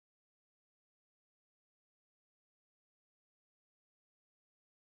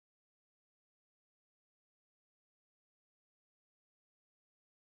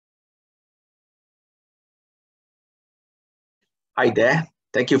Hi there.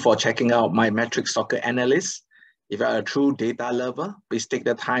 Thank you for checking out my metric soccer analyst. If you are a true data lover, please take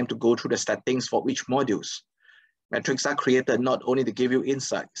the time to go through the settings for each modules. Metrics are created not only to give you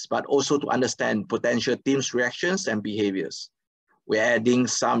insights, but also to understand potential teams' reactions and behaviors. We're adding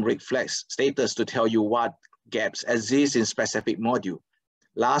some red flags status to tell you what gaps exist in specific module.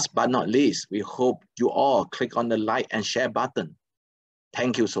 Last but not least, we hope you all click on the like and share button.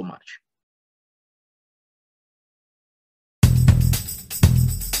 Thank you so much.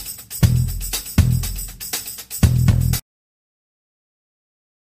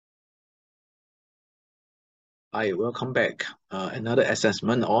 Hi, welcome back. Another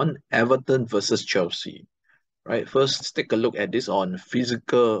assessment on Everton versus Chelsea. Right, first let's take a look at this on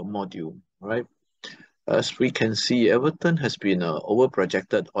physical module. Right, as we can see, Everton has been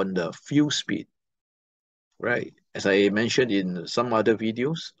over-projected on the field speed. Right, as I mentioned in some other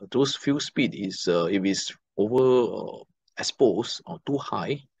videos, those field speed is if it's over exposed or too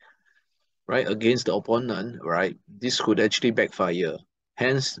high, right, against the opponent, right, this could actually backfire.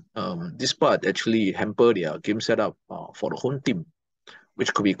 Hence, this part actually hamper their game setup for the home team,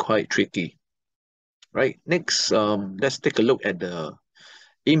 which could be quite tricky. Right, next, let's take a look at the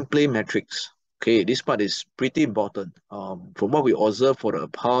in-play metrics. Okay, this part is pretty important. From what we observe for the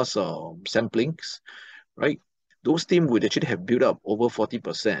past samplings, right, those teams would actually have built up over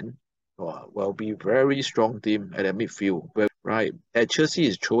 40%. Will be very strong team at the midfield. Right, at Chelsea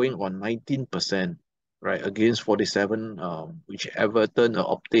is throwing on 19%. Right, against 47, which Everton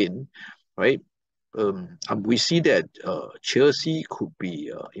obtained, right? We see that Chelsea could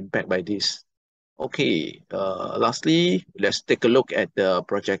be impacted by this. Okay, lastly, let's take a look at the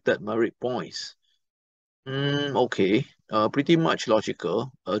projected merit points. Okay, pretty much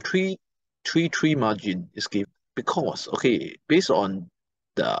logical. A 3-3 margin is given because, okay, based on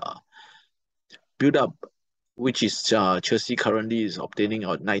the build-up, which is Chelsea currently is obtaining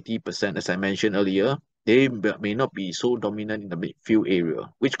at 90%, as I mentioned earlier, they may not be so dominant in the midfield area,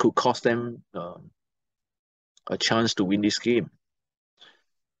 which could cost them a chance to win this game.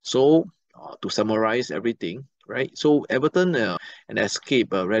 So, to summarize everything, right? So, Everton and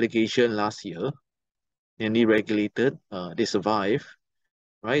escaped relegation last year, nearly regulated, they survived,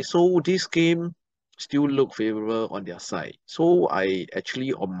 right? So, this game still look favorable on their side. So, I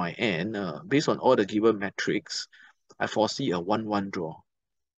actually, on my end, based on all the given metrics, I foresee a 1-1 draw,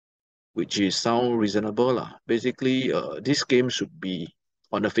 which is sound reasonable. Basically, this game should be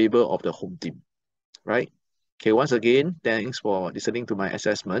on the favor of the home team, right? Okay, once again, thanks for listening to my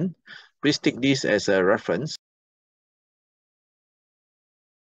assessment. Please take this as a reference.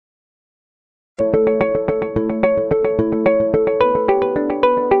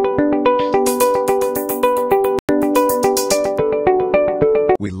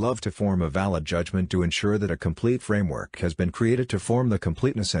 We love to form a valid judgment to ensure that a complete framework has been created to form the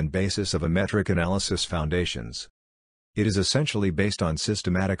completeness and basis of a metric analysis foundations. It is essentially based on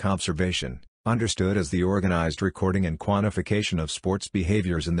systematic observation, understood as the organized recording and quantification of sports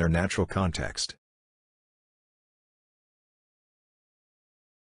behaviors in their natural context.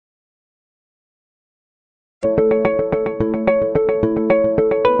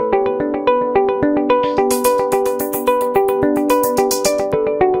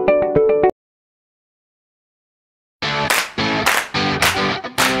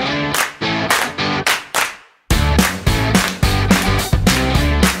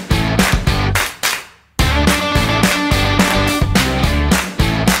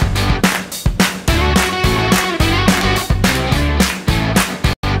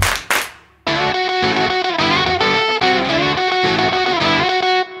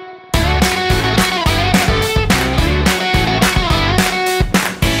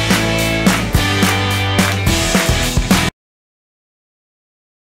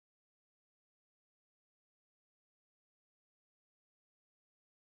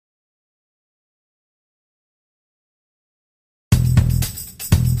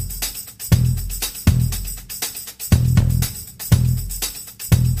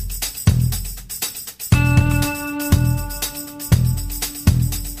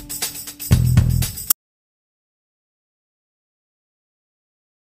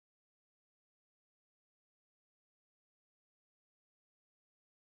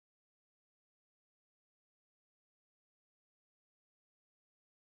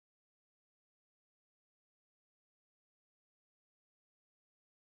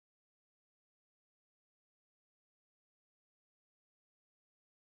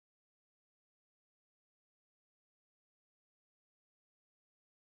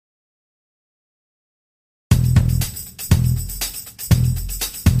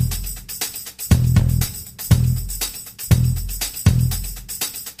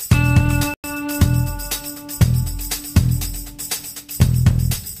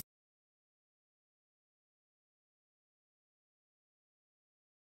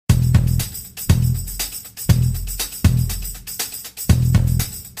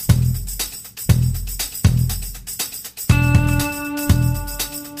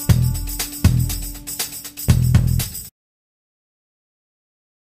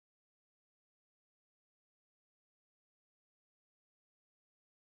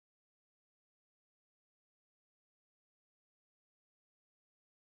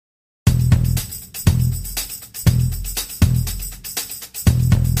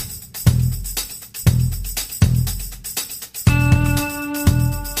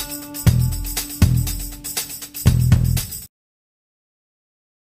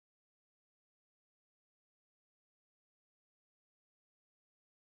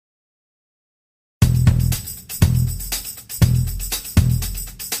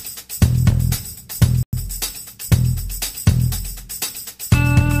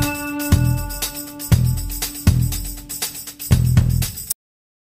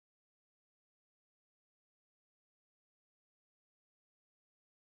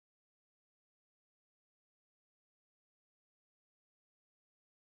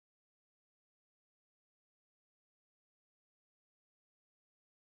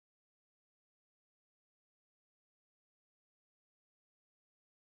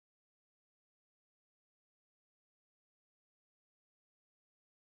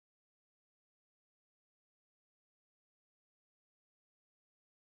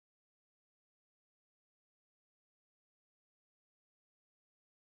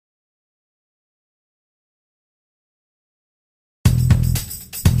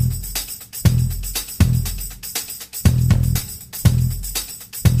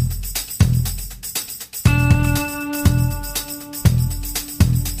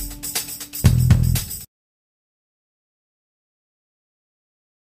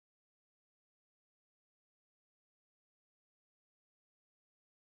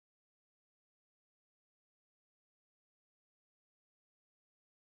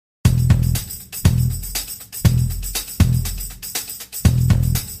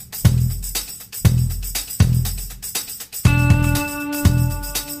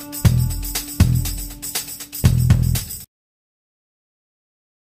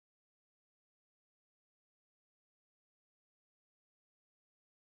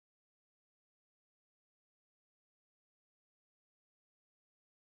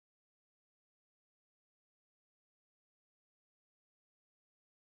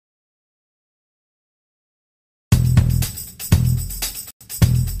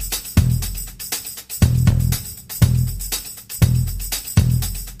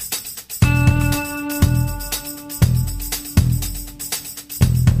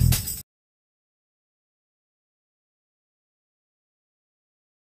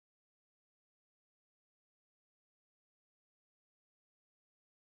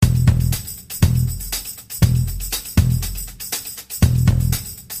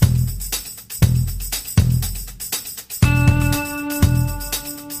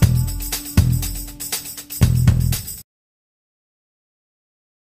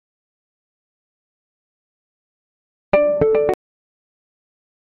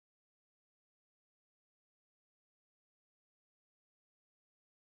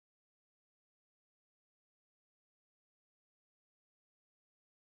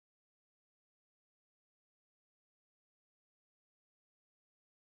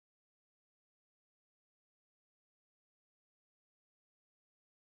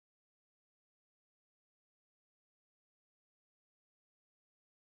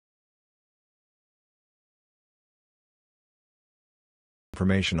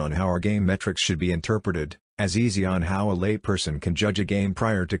 information on how our game metrics should be interpreted, as easy on how a layperson can judge a game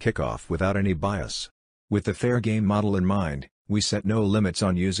prior to kickoff without any bias. With the fair game model in mind, we set no limits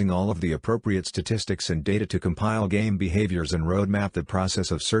on using all of the appropriate statistics and data to compile game behaviors and roadmap the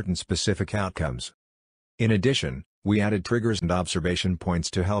process of certain specific outcomes. In addition, we added triggers and observation points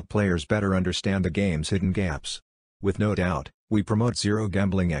to help players better understand the game's hidden gaps. With no doubt, we promote zero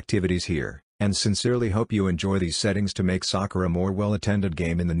gambling activities here, and sincerely hope you enjoy these settings to make soccer a more well-attended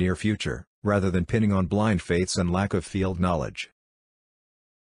game in the near future, rather than pinning on blind faiths and lack of field knowledge.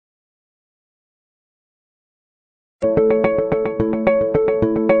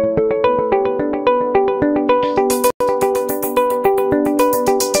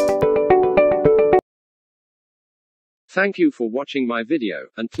 Thank you for watching my video,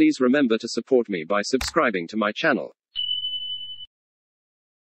 and please remember to support me by subscribing to my channel.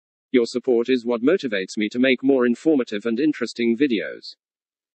 Your support is what motivates me to make more informative and interesting videos.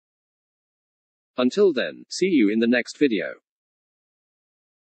 Until then, see you in the next video.